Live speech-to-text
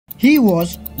He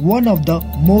was one of the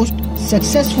most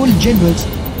successful generals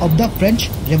of the French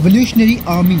Revolutionary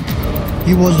Army.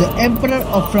 He was the Emperor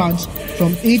of France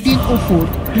from 1804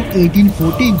 to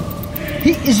 1814.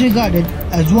 He is regarded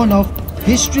as one of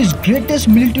history's greatest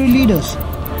military leaders.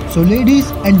 So ladies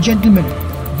and gentlemen,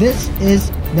 this is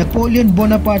Napoleon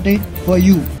Bonaparte for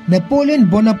you. Napoleon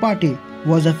Bonaparte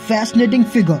was a fascinating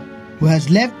figure who has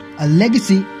left a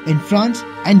legacy in France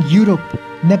and Europe.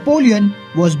 Napoleon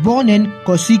was born in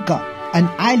Corsica, an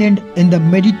island in the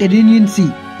Mediterranean Sea,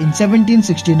 in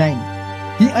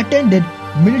 1769. He attended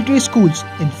military schools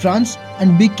in France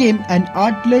and became an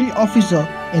artillery officer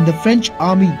in the French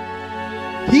army.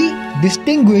 He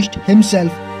distinguished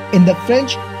himself in the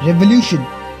French Revolution,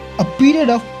 a period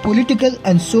of political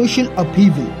and social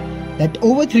upheaval that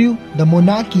overthrew the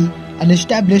monarchy and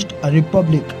established a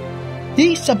republic.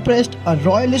 He suppressed a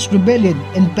royalist rebellion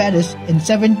in Paris in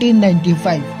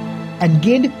 1795 and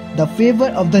gained the favor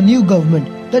of the new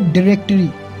government, the Directory.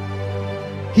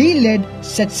 He led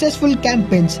successful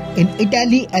campaigns in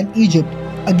Italy and Egypt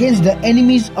against the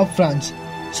enemies of France,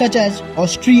 such as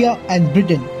Austria and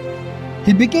Britain.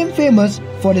 He became famous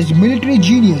for his military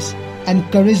genius and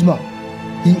charisma.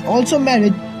 He also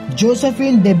married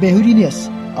Josephine de Beauharnais,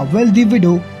 a wealthy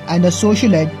widow and a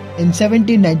socialite, in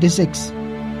 1796.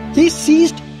 He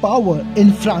seized power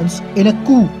in France in a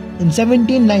coup in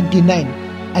 1799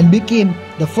 and became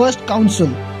the first consul,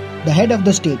 the head of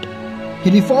the state.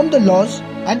 He reformed the laws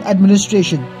and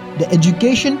administration, the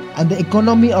education and the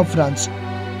economy of France.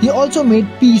 He also made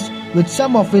peace with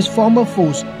some of his former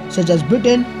foes such as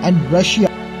Britain and Russia.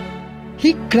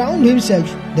 He crowned himself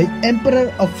the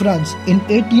Emperor of France in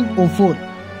 1804,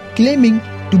 claiming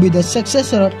to be the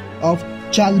successor of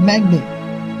Charlemagne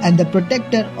and the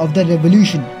protector of the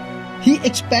revolution. He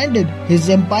expanded his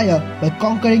empire by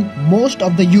conquering most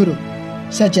of the Europe,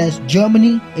 such as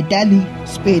Germany, Italy,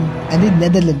 Spain and the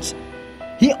Netherlands.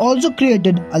 He also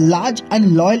created a large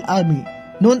and loyal army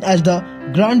known as the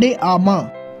Grande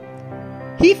Armée.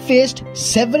 He faced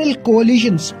several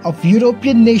coalitions of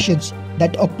European nations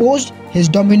that opposed his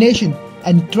domination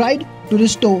and tried to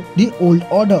restore the old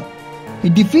order. He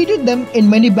defeated them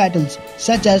in many battles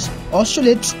such as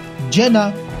Austerlitz,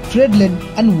 Jena, Friedland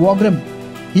and Wagram.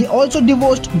 He also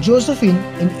divorced Josephine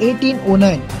in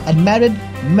 1809 and married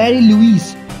Mary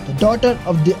Louise, the daughter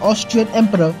of the Austrian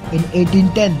Emperor, in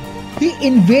 1810. He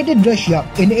invaded Russia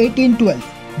in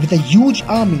 1812 with a huge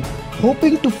army,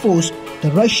 hoping to force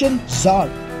the Russian Tsar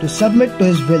to submit to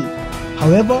his will.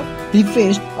 However, he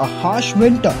faced a harsh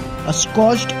winter, a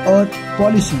scorched earth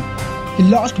policy. He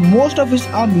lost most of his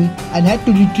army and had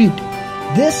to retreat.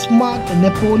 This marked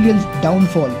Napoleon's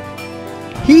downfall.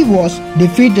 He was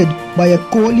defeated by a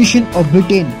coalition of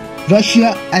Britain,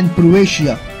 Russia and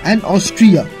Prussia and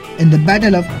Austria in the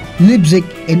Battle of Leipzig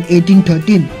in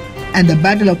 1813 and the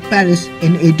Battle of Paris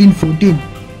in 1814.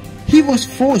 He was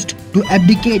forced to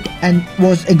abdicate and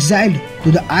was exiled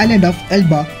to the island of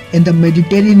Elba in the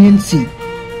Mediterranean Sea.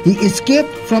 He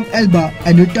escaped from Elba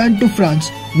and returned to France,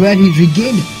 where he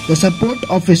regained the support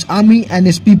of his army and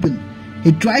his people.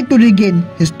 He tried to regain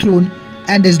his throne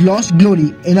and his lost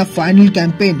glory in a final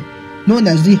campaign known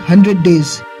as the 100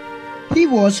 Days. He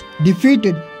was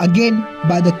defeated again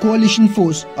by the coalition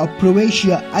force of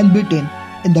Prussia and Britain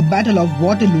in the Battle of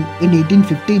Waterloo in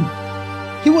 1815.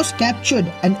 He was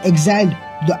captured and exiled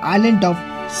to the island of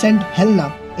St.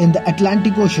 Helena in the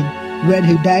Atlantic Ocean, where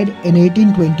he died in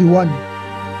 1821.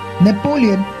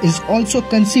 Napoleon is also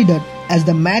considered as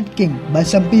the Mad King by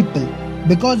some people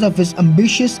because of his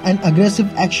ambitious and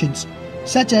aggressive actions,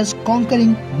 such as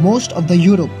conquering most of the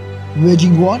Europe,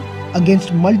 waging war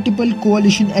against multiple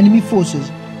coalition enemy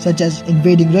forces, such as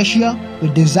invading Russia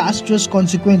with disastrous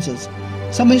consequences.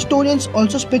 Some historians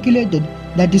also speculated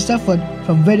that he suffered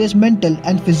from various mental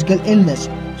and physical illness,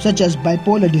 such as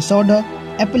bipolar disorder,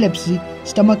 epilepsy,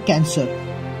 stomach cancer.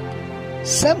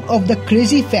 Some of the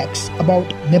crazy facts about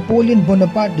Napoleon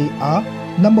Bonaparte are: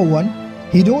 Number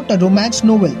 1. He wrote a romance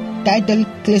novel titled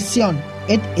Clésion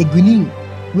et Aiguille,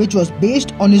 which was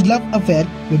based on his love affair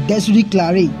with Desiree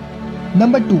Clary.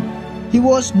 Number 2. He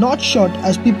was not short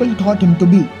as people thought him to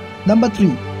be. Number 3.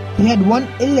 He had one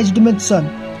illegitimate son,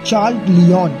 Charles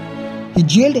Leon. He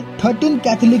jailed 13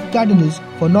 Catholic cardinals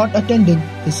for not attending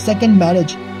his second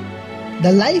marriage.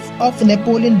 The life of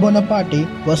Napoleon Bonaparte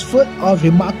was full of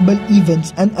remarkable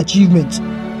events and achievements.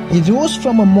 He rose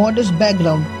from a modest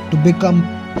background to become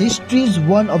history's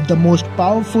one of the most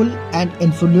powerful and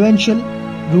influential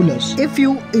rulers. If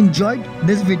you enjoyed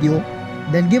this video,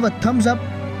 then give a thumbs up,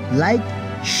 like,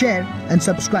 share and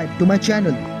subscribe to my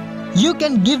channel. You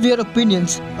can give your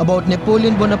opinions about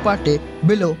Napoleon Bonaparte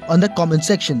below on the comment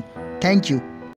section. Thank you.